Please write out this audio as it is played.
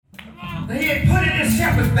this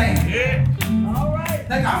shepherd's bad. Yeah. All right.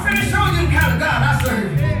 Like, I'm finna show you the kind of God I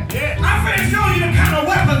serve. Yeah. I'm finna show you the kind of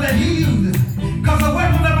weapon that he uses. Because the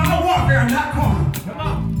weapons of our warfare are not carnal. Come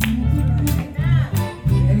on.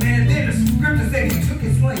 And man, then the scripture said he took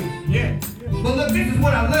his slave. Yeah. But look, this is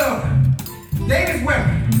what I love. David's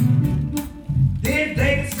weapon. Then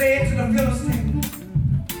David said to the Philistine,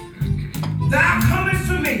 thou comest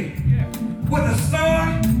to me with a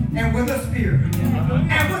sword and with a spear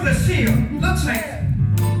and with a shield. Look, saints.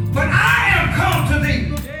 But I am come to thee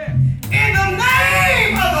in the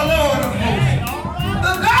name of the Lord of hosts,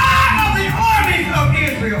 the God of the armies of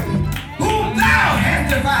Israel, whom thou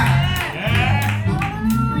hast divided.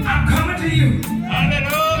 I'm coming to you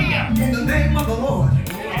Hallelujah. in the name of the Lord.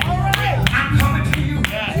 I'm coming to you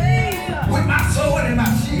with my sword and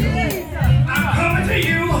my shield. I'm coming to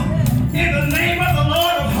you in the name of the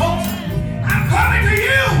Lord of hosts. I'm coming to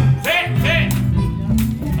you. Say.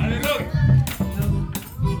 Hallelujah.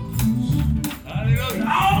 Hallelujah.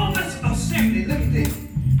 All this assembly, look at this.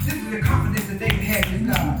 This is the confidence that David had in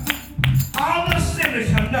God. All the assembly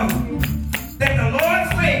shall know that the Lord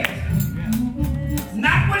said,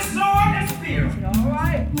 not with sword and spear, All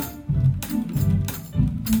right.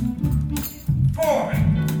 for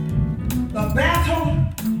the battle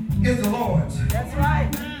is the Lord's. That's right.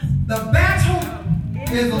 The battle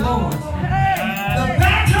is the Lord's. The Hey.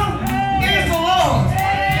 battle is the Lord's.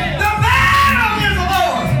 The battle is the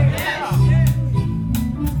Lord's.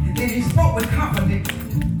 And then he spoke with confidence.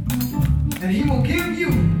 And he will give you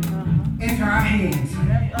into our hands. He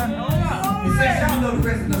says, y'all know the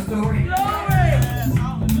rest of the story.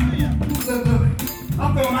 Look,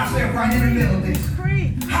 I'm throwing myself right in the middle of this.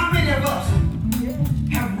 How many of us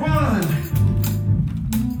have run?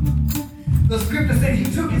 The scripture said he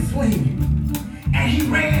took his sling and he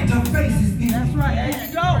ran to face his enemy. That's right. There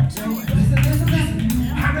you go. Listen.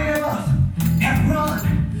 How many of us have run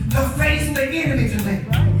to face the enemy today?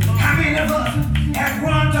 How many of us have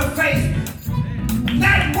run to face,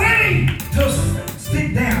 not willing to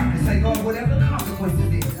sit down and say, God, whatever the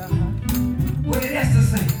consequences is, what did Esther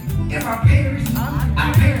say? If I perish,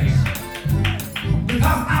 I perish.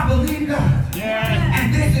 Because I believe God. Yeah.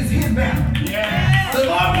 And this is his battle. Yeah. The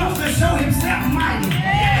Lord wants to show himself mighty.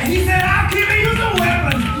 And he said, I've given you some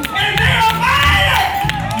weapons, and they are mighty.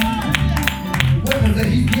 Weapons that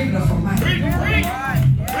he's given us are mighty.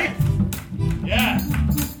 Preach. Yeah.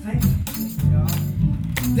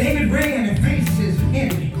 David ran and faced his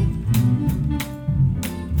enemy.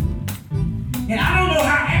 And I don't know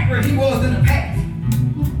how accurate he was in the past,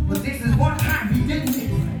 but this is one time he didn't miss.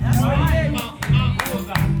 That's right.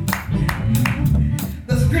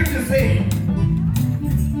 The scripture said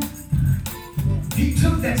he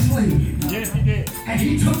took that sling Yes, he did. and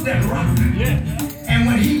he took that rock. Yeah. And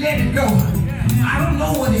when he let it go, I don't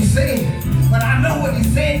know what he said, but I know what he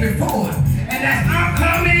said before. And that's, I'm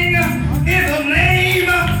coming in the name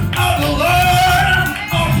of the Lord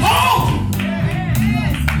of hosts.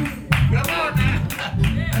 Come on now.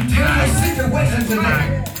 Tell your situation today.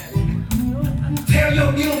 Tell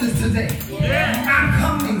your illness today. Yeah. I'm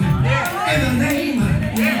coming in the name of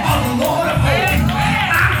the Lord of hosts.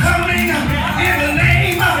 I'm coming in the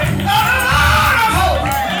name of the Lord of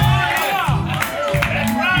hosts.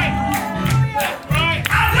 That's right.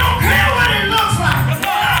 I don't care what it looks like.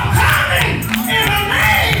 I'm coming in the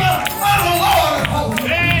name of the Lord of hosts.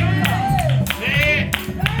 Say it.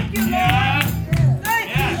 Thank you, Lord. Yeah. Thank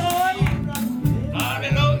you, Lord.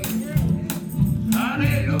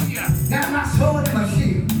 Hallelujah. Got my sword and my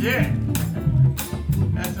shield. Yeah.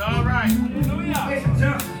 That's all right. Listen,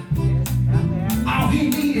 John, all he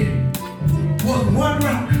needed was one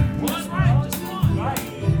rock.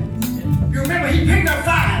 You remember he picked up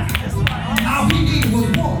 5. All he needed was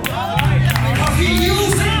one. Because he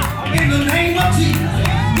used it in the name of Jesus.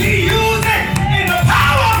 He used it in the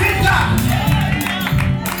power of his God.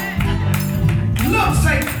 Look,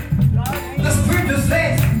 Satan, the scripture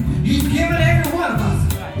says he's given every one of us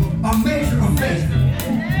a measure of faith.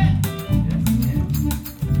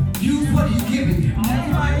 Use what he's given you.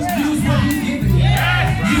 Use what he's given you.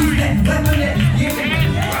 Use that weapon that he's given you.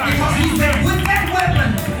 Because he said, with that weapon,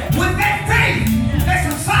 with that faith, that's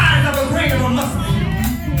the size of a grain of a mustard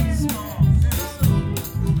seed.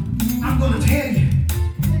 I'm going to tell you,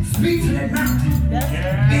 speak to that mountain.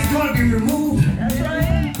 It's going to be removed. That's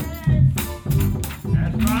right.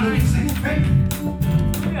 That's Look, right. it says faith.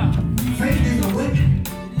 Faith is a weapon.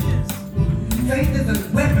 Faith is a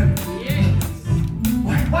weapon.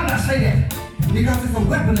 Why did I say that? Because it's a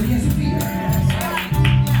weapon against fear.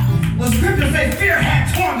 The scripture says fear had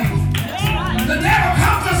torment. The devil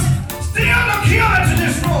comes to steal, to kill, and to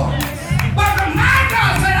destroy. But the my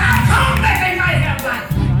God said, I come that they might have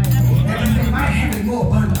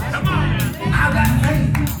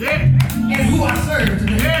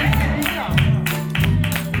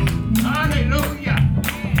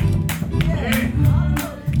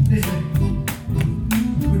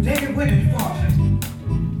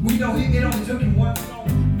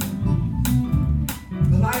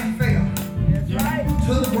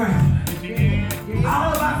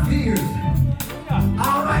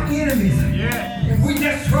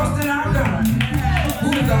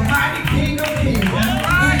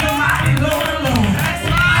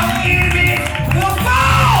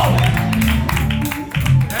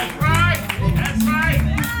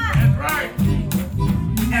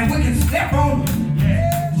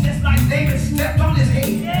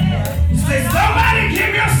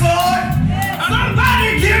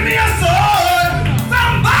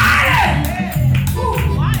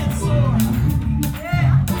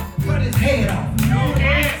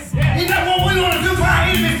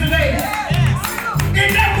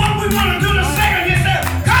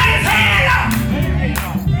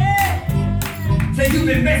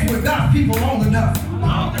God's people long enough.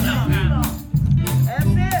 Long enough now. That's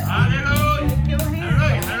it. Hallelujah. Take your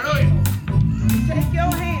hand. Hallelujah. Hallelujah. Take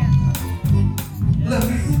your hand. Look,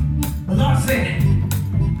 the Lord said,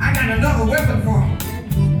 I got another weapon for him.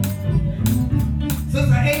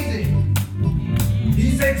 Sister Azy,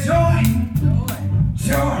 he said, joy,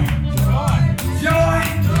 joy, joy, joy,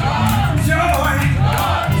 joy,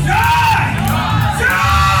 joy, joy.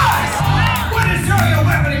 What is joy your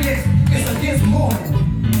weapon against? It's against mourning.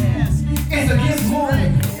 It's against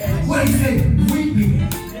mourning. What he said, weeping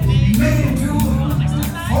may endure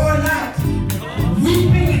for a night.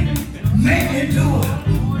 Weeping may endure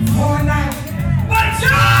for a night. But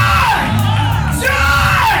joy!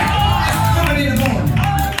 Joy! It's coming in the morning.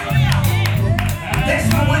 That's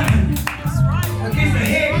my weapon. Against the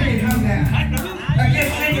head being hung down.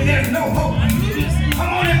 Against thinking there's no hope.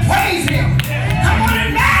 Come on and praise him. Come on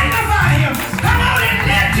and magnify him. Come on and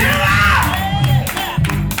lift him up.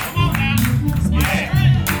 Come on now. Yeah.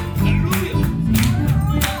 Hallelujah.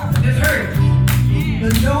 Just heard it. The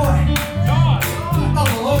joy of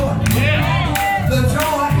the Lord. Yeah. The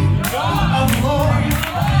joy of the Lord.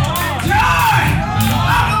 Joy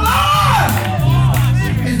of the Lord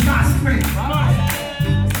is my strength.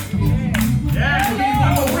 Yeah. I'll give you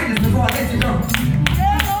one more witness before I let you go.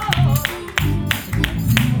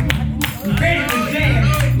 Benjamin Jan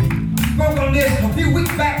spoke on this a few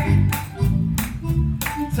weeks back.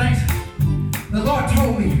 Saints, the Lord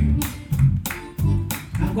told me,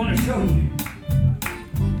 I'm going to show you.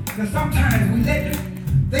 Because sometimes we let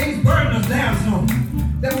things burden us down so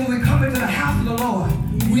that when we come into the house of the Lord,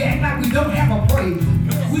 we act like we don't have a praise.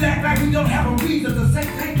 We act like we don't have a reason to say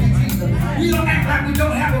thank you, Jesus. We don't act like we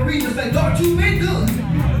don't have a reason to say, Lord, you've been good.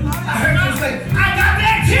 I heard you say, I got the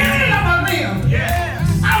activity of my limbs. Yeah.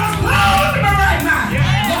 I was clothed in my right mind.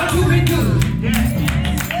 Lord, you've been good. Yeah.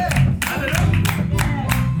 Hallelujah.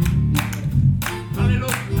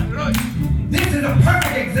 Hallelujah. Hallelujah. This is a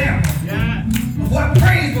perfect example Yeah. of what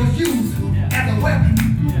praise was used as a weapon.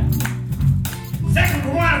 2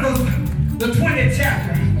 Chronicles, the 20th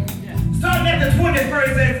chapter, starting at the 20th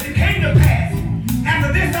verse, says, it came to pass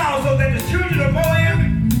after this also that the children of Moab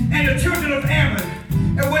and the children of Ammon,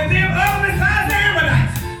 and with them other besides the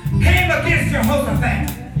Ammonites, came against Jehoshaphat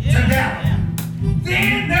to battle.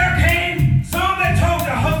 Then there came some that told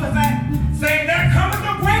Jehoshaphat, saying, there cometh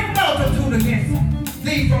a great multitude against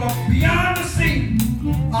thee from beyond the sea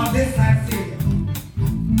on this side Syria.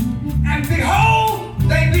 And behold,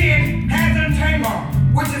 they be in Hazar Tamar,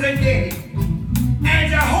 which is in Gedi.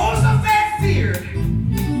 And Jehoshaphat feared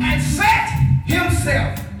and set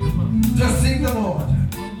himself to seek the Lord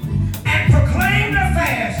and proclaimed a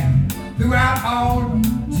fast throughout all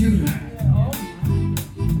Judah.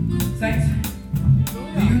 Saints,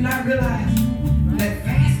 do you not realize that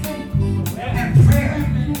fasting and prayer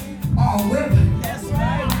are a weapon?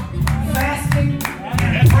 Fasting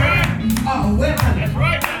and prayer are a weapon. That's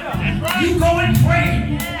right. That's right. You go and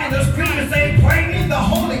pray, and the scripture says, pray in the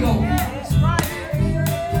Holy Ghost.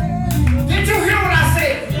 Did you hear what I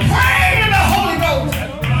said? Pray in the Holy Ghost.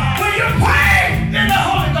 When you pray in the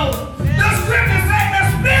Holy Ghost, the scripture says the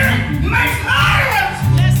Spirit makes utterance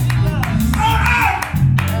on earth.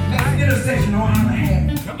 Makes intercession on our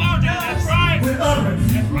behalf Come on now. That's right. with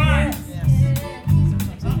utterance. That's right.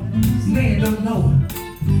 Man don't know.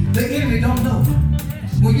 The enemy don't know.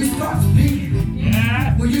 When you start speaking,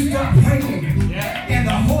 Yeah. when you start praying Yeah. in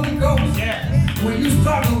the Holy Ghost, Yeah. when you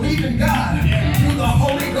start believing God through the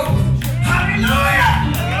Holy Ghost, hallelujah!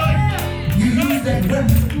 You use that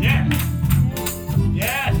weapon. Yeah.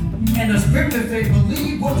 Yes. And the scripture says,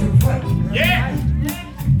 believe what you pray. Yeah.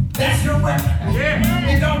 That's your weapon. Yeah.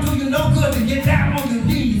 It don't do you no good to get down on your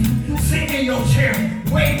knees, sit in your chair,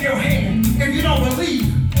 wave your hand, if you don't believe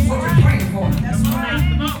what you're praying for. Come on now.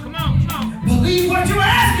 Come on. Come on. Come on. Believe what you're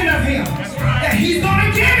asking of him. That's right. That he's going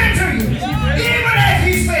to give it to you. Even as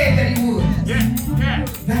he said that he would. Yeah. Yeah.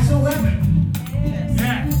 That's a weapon.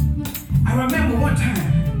 Yeah. I remember one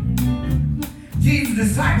time, Jesus'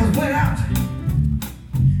 disciples went out.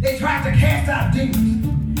 They tried to cast out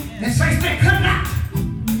demons. And saints, they could not.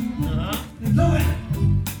 And Lord,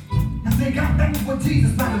 I think got back to what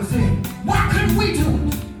Jesus' Bible said. Why couldn't we do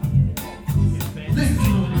it? Listen to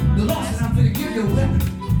me. The Lord says, I'm going to give you a weapon.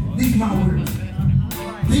 These are my words.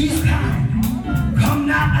 These kind come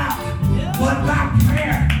not out, but by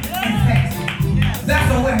prayer and fasting.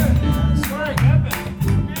 That's a weapon.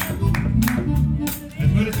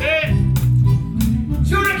 That's what it said.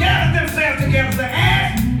 Judah gathered themselves together to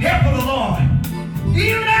ask help of the Lord.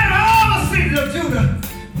 Even out of all the cities of Judah,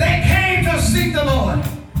 they came to seek the Lord.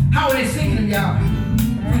 How are they seeking him, y'all?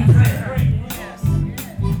 Through prayer.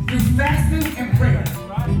 Through fasting and prayer.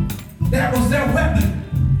 That was their weapon.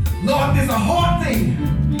 Lord, this is a hard thing.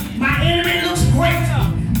 My enemy looks great.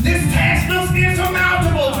 This task looks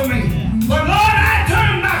insurmountable to me. But Lord, I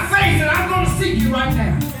turn my face and I'm going to seek you right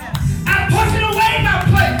now. I'm pushing away my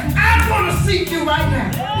plate. I'm going to seek you right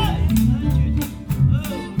now.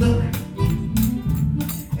 Look.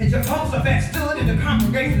 And Jehoshaphat stood in the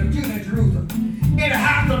congregation of Judah and Jerusalem in the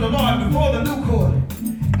house of the Lord before the new court.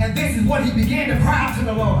 And this is what he began to cry out to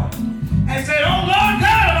the Lord. And said, "O Lord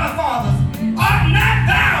God of our fathers, art not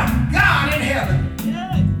thou God in heaven?"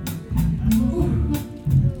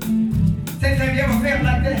 Have you ever felt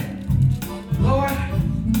like that? Lord,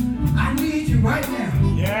 I need you right now.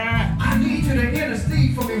 Yeah. I need you to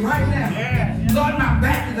intercede for me right now. Yeah. Lord, my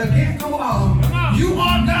back is against the wall. You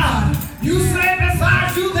are God. You said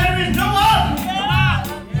besides you there is no other. Come on.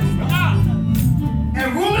 Come on.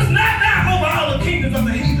 And rulest not thou over all the kingdoms of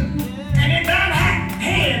the heathen. And in thine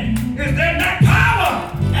hand is there not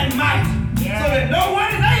power and might, so that no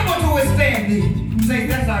one is able to withstand thee. Say,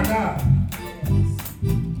 that's our God.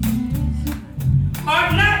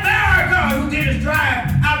 Art not thou our God who didst drive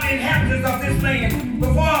out the inhabitants of this land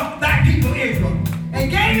before thy people Israel, and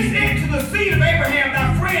gavest it to the seed of Abraham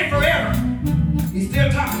thy friend forever? He's still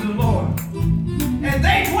talking to the Lord. And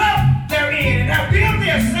they dwelt therein, and have built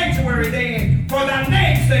their sanctuary therein for thy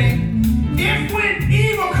name's sake. If when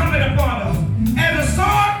evil cometh upon us, as a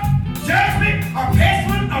sword, judgment, or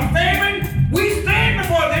pestilence, or famine, we stand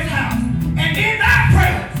before this house, and in thy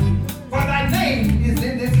presence, for thy name is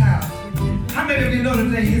in this house. How many of you know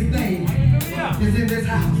today his name is in this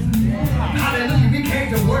house? Hallelujah. We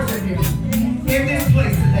came to worship him in this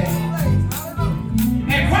place today.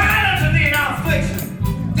 And cried unto thee in our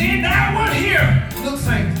affliction. Then thou wilt hear. Look,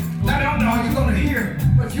 saints, not only are you going to hear,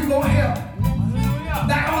 but you're going to help.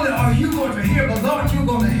 Not only are you going to hear, but Lord, you're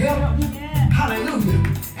going to help. Hallelujah.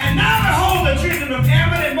 And now behold the children of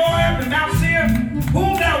Ammon and Moab and Mount Seir,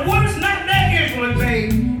 whom thou wouldest not let Israel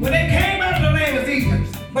invade when they came out of the land of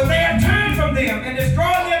Egypt. But they have turned from them and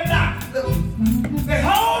destroyed them not.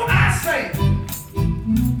 Behold, I say,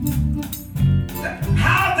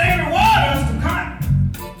 how they reward us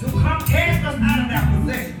to come cast us out of their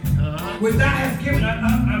possession, which thou hast given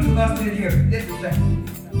unto us to inherit. This is that.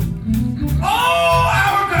 Oh,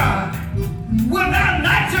 our God, will thou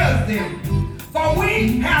not judge them? For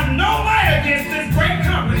we have no might against this great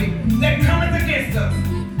company that cometh against us.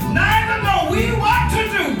 Neither know we what to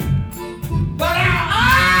do, but our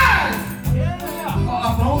eyes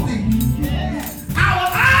are upon thee. Our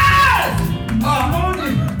eyes are upon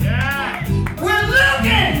thee. We're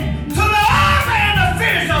looking to the author and the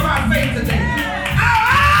finisher of our faith today. Our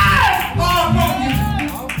eyes are upon you.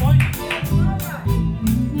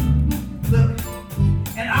 Look,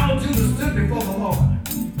 and all Judah stood before the Lord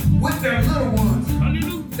with their little ones,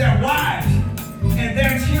 their wives, and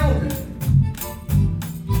their children.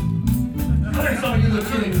 Look at some of you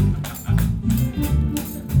little children.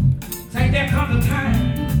 There comes a time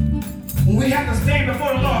when we have to stand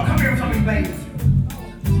before the Lord. Come here, some of these babies.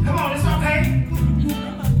 Come on, it's okay.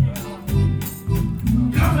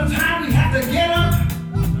 Comes a time we have to get up,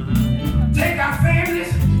 take our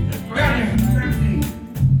families,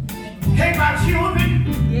 take our children,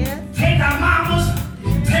 take our mamas,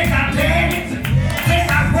 take our daddies, take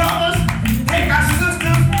our brothers, take our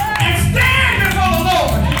sisters, and stand before the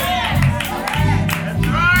Lord. That's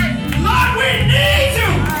right. Lord, we need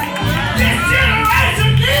you. This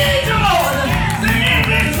generation needs you, Lord. The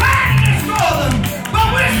enemy is trying to destroy them, but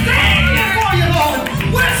we're standing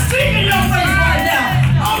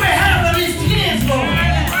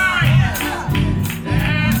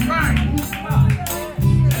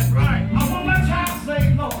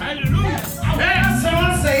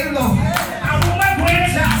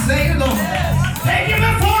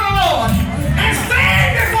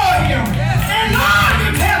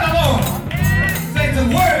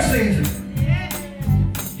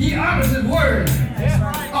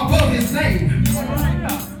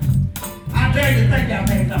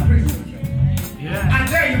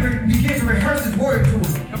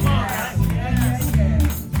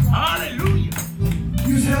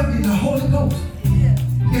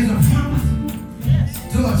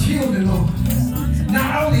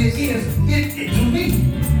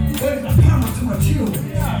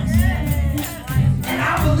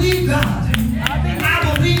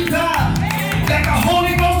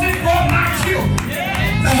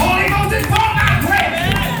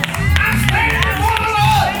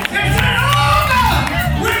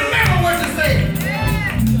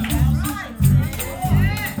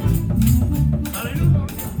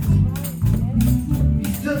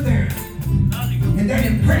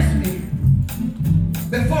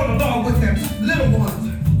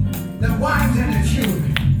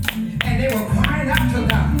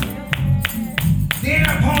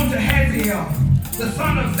the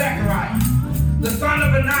son of Zechariah, the son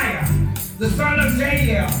of Benaiah, the son of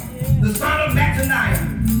Jadiel, the son of Mattaniah,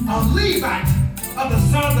 a Levite of the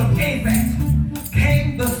sons of Aphat,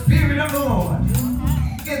 came the Spirit of the Lord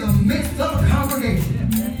in the midst of the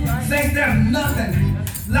congregation. Says there's nothing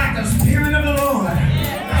like the Spirit of the Lord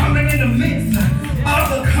coming in the midst of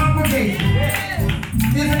the congregation.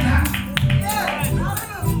 Is it not?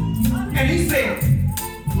 And he said,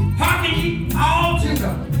 hearken ye all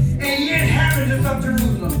Judah, and ye inhabitants of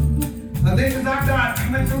Jerusalem. Now this is our God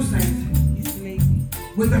coming through, saints,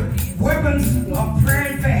 with the weapons of prayer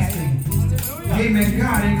and fasting. Amen.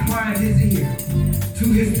 God inclined his ear to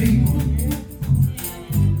his people.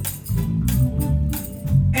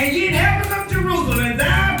 And ye inhabitants of Jerusalem, and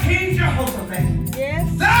thou King Jehoshaphat,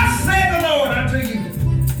 thus saith the Lord unto you,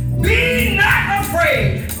 be not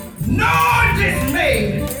afraid, nor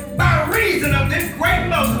dismayed by reason of this great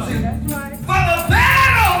multitude. For the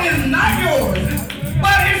battle is not yours,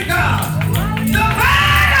 but it's God's. The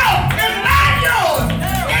battle is not yours,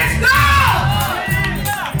 it's God's.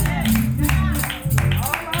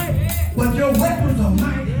 But your weapons are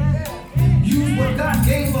mighty. Use what God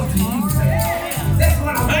gave us to use. That's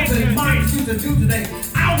what I want to admonish you to do today.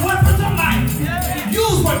 Our weapons are mighty.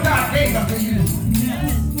 Use what God gave us to use.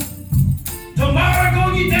 Tomorrow go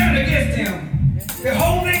ye down against him.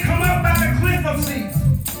 Behold, they come up by the cliff of Ziz,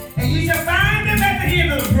 and ye shall find them at the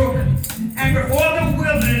end of the brook, and before the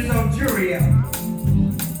wilderness of Jeriel.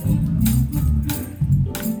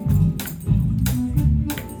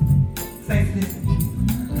 Saints, listen.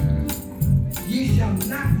 Ye shall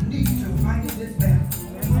not need to fight in this battle.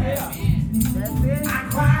 I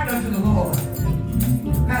cried unto the Lord,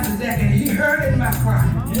 Pastor Zach, and he heard in my cry,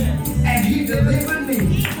 and he delivered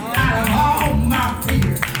me out of all my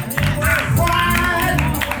fears. I cried,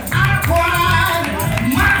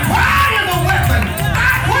 my cry is a weapon.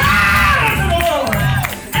 I cried unto the Lord,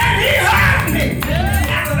 and he heard me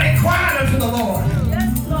after they cried unto the Lord.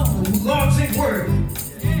 The Lord said word,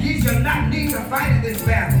 ye shall not need to fight in this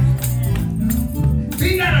battle. Be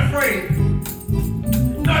not afraid,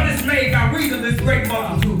 nor dismayed by reason of this great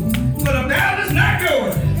multitude. For the battle is not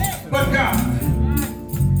yours, but God.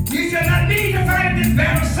 You shall not need to fight in this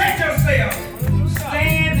battle. Set yourselves.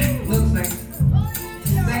 Stand. Look, saints.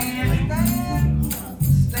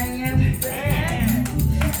 Stand.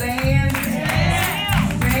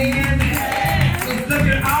 It's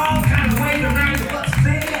looking all kind of ways around you, but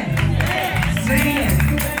stand.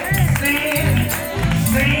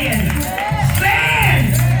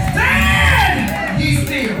 Ye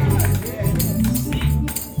still.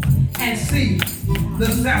 And see the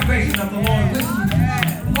salvation of the Lord with you,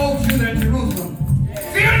 O Judah and Jerusalem.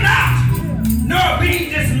 Fear not, nor be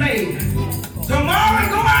dismayed. Tomorrow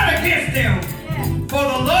go out against them, for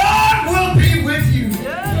the Lord will be with you.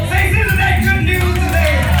 Saints, isn't that good news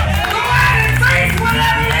today? Go out and face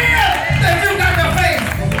whatever it is that you got to face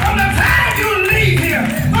from the time you leave here.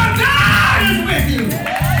 For God is with you.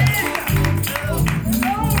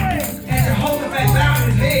 And Jehoshaphat bowed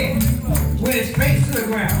his head with his face to the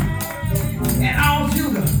ground. And all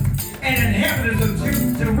Judah and inhabitants of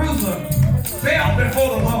Jerusalem fell before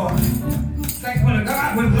the Lord. Thanks for the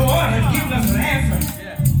God, when the Lord has given us an answer.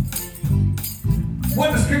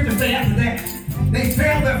 What the scripture say after that? They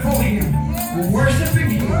fell before him, worshiping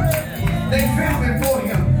him. They fell before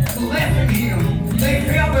him, blessing him. They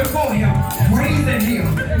fell before him, praising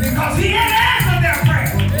him, because he had answered their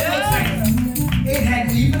prayer. It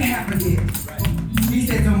hadn't even happened yet. He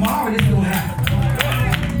said, tomorrow this will happen.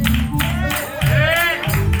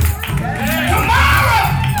 Tomorrow!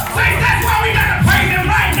 See, that's why we got to praise him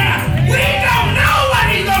right now. We don't know what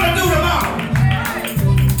he's going to do tomorrow.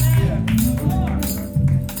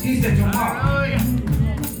 He said tomorrow.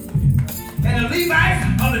 And the Levites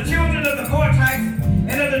of the children of the Kohathites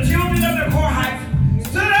and of the children of the Kohathites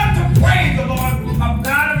stood up to praise the Lord of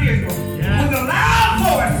God of Israel with a loud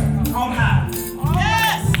voice on high.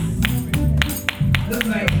 Yes!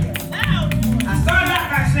 Listen, I started out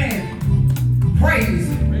by saying, praise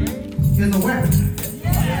is a weapon.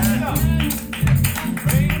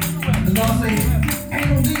 The Lord says, ain't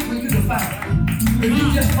no need for you to fight. If you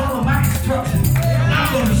just follow my instructions,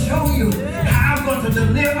 I'm going to show you how I'm going to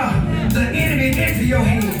deliver the enemy into your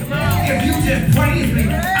hand. If you just praise me,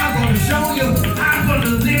 I'm going to show you how I'm going to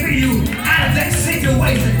deliver you out of that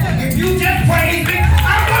situation. If you just praise me,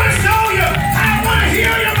 I'm going to show you how I'm going to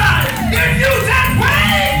heal your body. If you just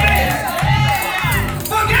praise me,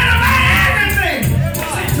 forget about everything.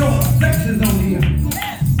 Set your affections on him.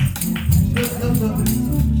 Look.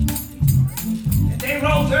 And they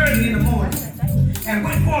rose early in the morning and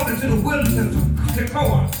went forth into the wilderness of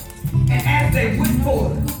Tekoa. And as they went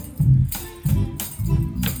forth,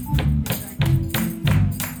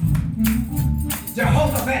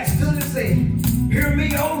 Jehoshaphat stood and said, hear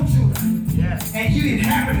me, O Judah, and you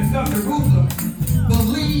inhabitants of Jerusalem,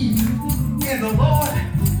 believe in the Lord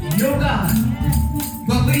your God.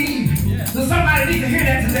 Believe. So somebody needs to hear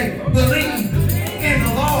that today. Believe in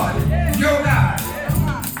the Lord your God.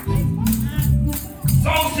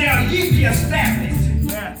 So shall ye be established.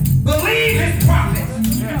 Believe his prophets.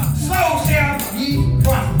 So shall ye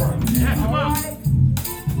prosper.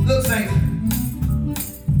 Look, saints.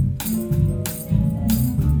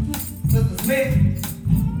 Mr. Smith,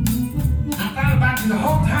 I thought about you the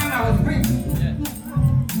whole time I was reading.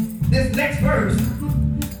 This next verse,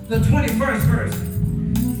 the 21st verse,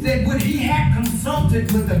 said when he had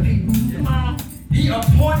consulted with the people, he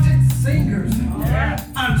appointed singers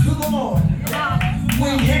unto the Lord.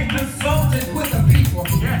 When he had consulted with the people,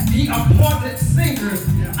 he appointed singers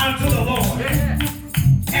unto the Lord.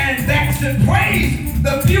 And that should praise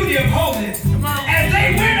the beauty of holiness as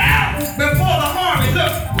they went out before the army.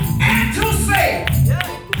 Look, and to say,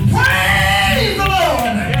 praise the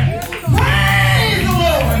Lord, praise the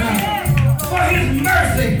Lord, for his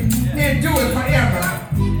mercy endureth forever.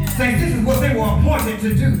 Saints, this is what they were appointed to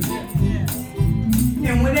do.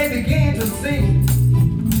 And when they began to sing,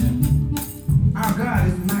 our God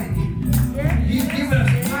is mighty. He's given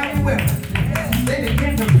us mighty weapons. They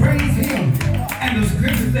began to praise him. And the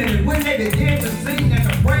scripture said that when they began to sing and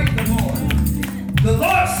to praise the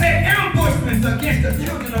Lord set ambushments against the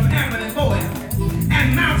children of Ammon and Moab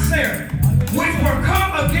and Mount Seir, which were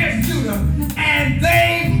come against Judah, and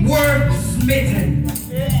they were smitten.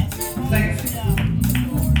 Saints,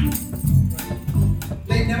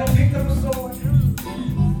 they never picked up a sword.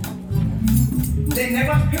 They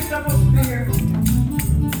never picked up a spear.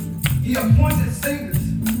 He appointed singers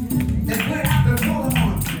that went out before the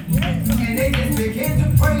army, and they just began to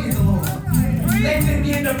praise the Lord. They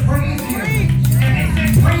began to praise him, and they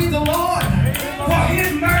said, praise the Lord, for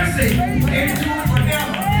his mercy endures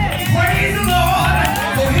forever. Praise the Lord,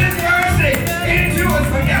 for his mercy endures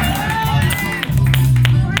forever.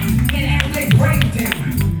 And as they praised him,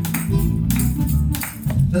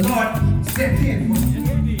 the Lord stepped in for them.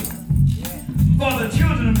 For the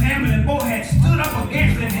children of Ammon and Moab had stood up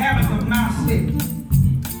against the inhabitants of Mount Seir,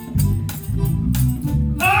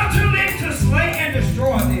 unto them to slay and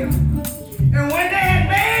destroy them. And when they had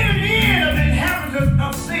made an end of the inhabitants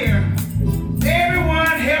of Seir,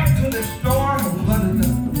 everyone helped to destroy one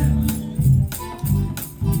another.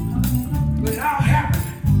 But it all happened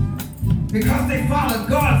because they followed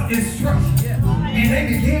God's instruction, and they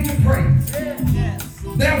began to praise.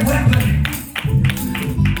 Their weapon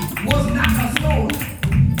was not a sword.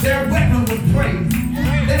 Their weapon was praise.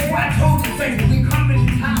 That's why I told you things when we come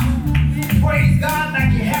into town. Praise God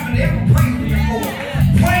like you haven't ever praised him before.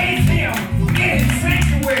 Praise him in his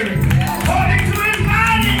sanctuary. According to his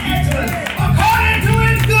mighty excellence. According to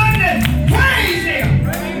his goodness. Praise him.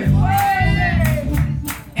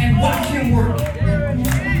 And watch him work.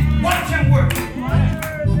 Watch him work.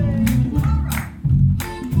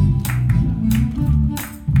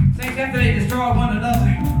 Saints, after they destroyed one another,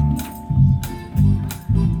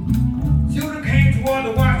 Judah came toward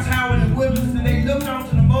the watchtower in the wilderness, and they looked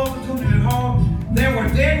unto the multitude, and behold, there were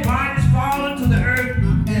dead bodies fallen to the earth,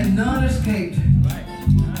 and none escaped.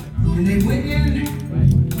 And they went in,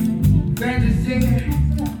 Evangelist Jenkins,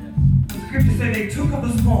 the scripture said they took up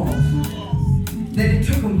the spoils. That it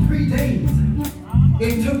took them 3 days.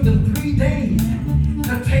 It took them 3 days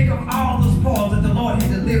to take up all the spoils that the Lord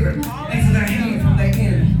had delivered into their hands from their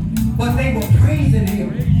enemy. But they were praising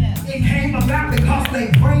him. It came about because they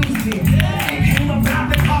praised him. It came about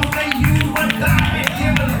because they used what God had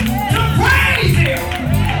given them to praise him.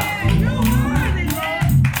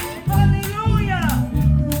 Hallelujah.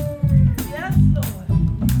 Yes, Lord.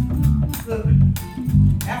 Look,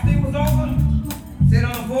 after it was over, said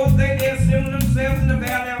on the 4th day they assembled themselves in the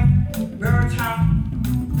valley of Beratah.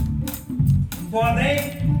 For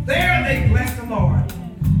there they blessed the Lord.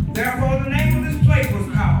 Therefore the name of this place was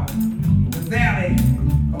called the Valley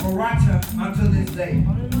of Beratah unto this day.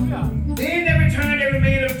 Then they returned every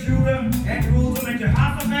man of Judah and Jerusalem and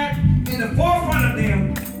Jehoshaphat in the forefront of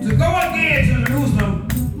them to go again to Jerusalem.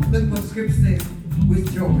 Look what the scripture says,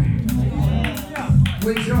 with joy.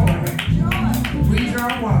 With joy. We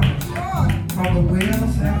draw water from the well of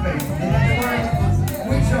salvation. Isn't that the word?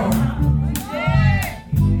 With joy.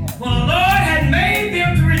 For the Lord had made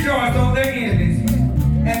them to rejoice over their enemies.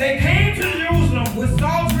 And they came to Jerusalem with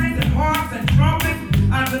psalteries and harps and trumpets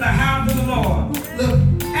unto the house of the Lord. Look,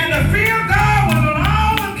 and the fear of God was on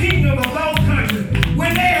all the kingdoms of those countries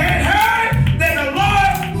when they had heard that the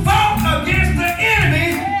Lord fought against the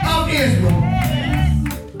enemies of Israel.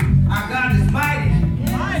 Our God is mighty.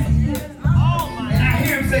 And I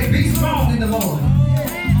hear him the Lord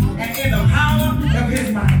and in the power of his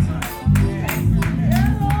might.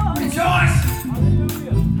 Rejoice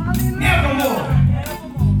evermore.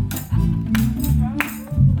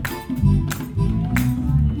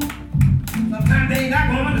 Sometimes they ain't not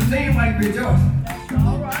going to understand why you rejoice.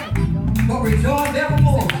 But rejoice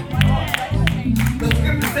evermore. The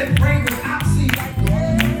scripture said, pray without ceasing.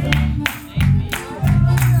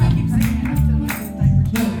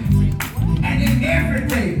 And in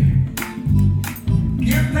everything,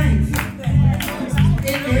 give thanks.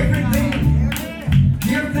 In everything,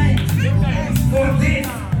 give thanks. For this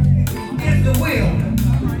is the will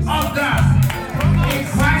of God in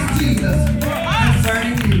Christ Jesus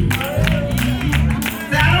concerning you.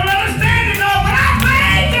 Now, I don't understand it all, but I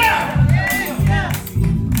thank you.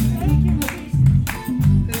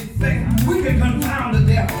 We can confound the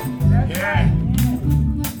devil.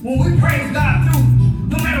 When we praise God through,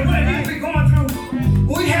 no matter what it is we're going through,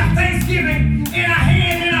 when we have thanksgiving in our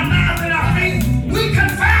hand, in our mouth, in our feet, we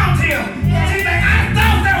confound him. See, like, I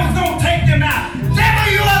thought that was going to take them out. Devil,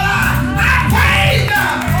 you a lie. I praise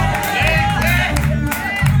God.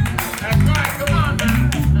 That's right. Come on now.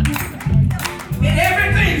 In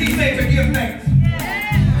everything, he said to give thanks.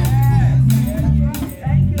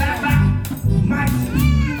 Not by might,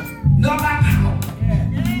 nor by power,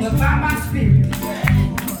 but by my spirit,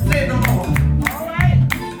 said the Lord.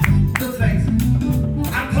 Good things.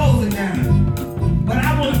 I'm closing now. But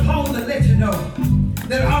I want to close and let you know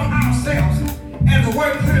that of ourselves, and the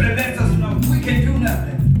word clearly lets us know, we can do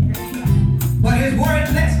nothing. But his word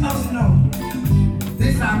lets us know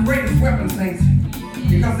this is our greatest weapon, saints,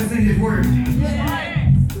 because it's in his word.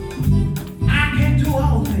 I can do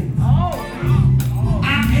all things.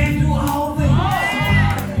 I can do all things.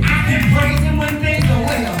 I can praise him when things are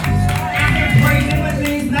well. I can praise him when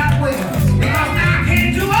things not well. Because I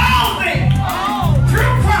can do all things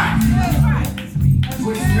through Christ,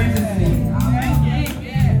 which strengthens me.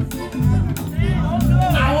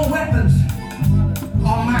 Our weapons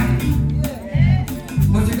are mighty.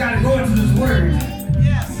 But you got to go into this word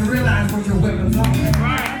to realize what your weapons are.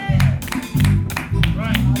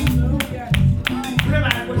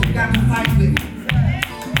 Realize what you got to fight with.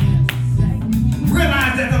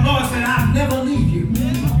 Realize that the Lord said, I'll never leave you,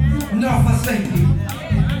 nor forsake you.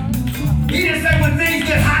 He didn't say when things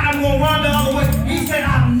get hot, I'm going to run the other way. He said,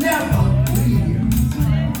 I'll never leave you,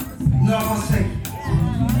 nor forsake you.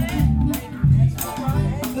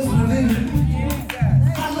 Listen to me.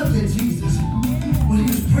 I looked at Jesus when he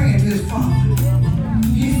was praying to his Father.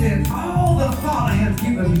 He said, all the Father has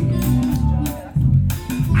given me,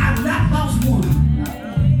 I've not lost one.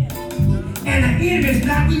 And the enemy is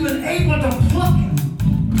not even able to pluck him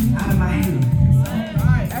out of my hand.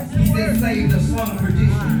 He said, save the son of perdition.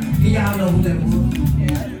 Y'all know who that was.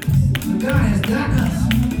 So God has got us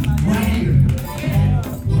right here.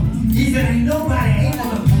 He said, ain't nobody able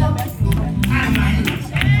to pluck it out of my hands.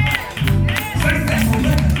 So that's a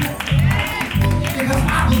weapon. Because I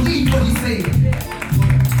believe what he said.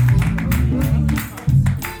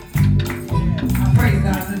 I praise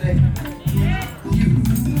God today. You.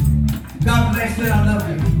 God bless you. I love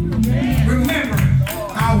you. Remember,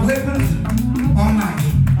 our weapons are mighty.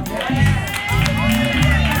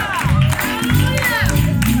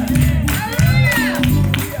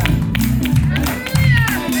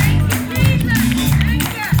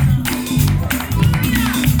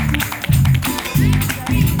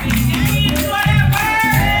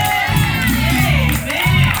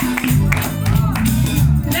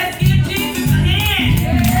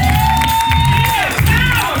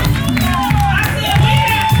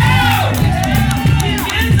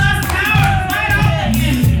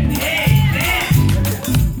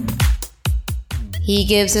 He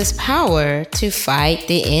gives us power to fight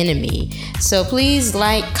the enemy. So please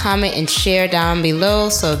like, comment, and share down below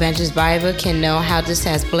so Evangelist Bible can know how this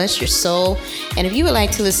has blessed your soul. And if you would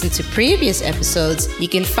like to listen to previous episodes, you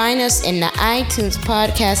can find us in the iTunes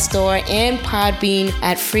podcast store and Podbean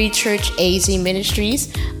at Free Church AZ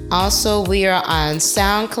Ministries. Also, we are on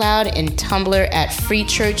SoundCloud and Tumblr at Free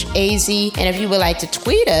Church AZ. And if you would like to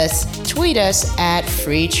tweet us at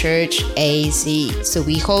Free Church AZ. So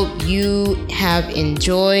we hope you have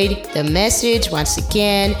enjoyed the message once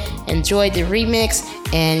again, enjoyed the remix,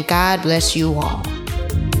 and God bless you all.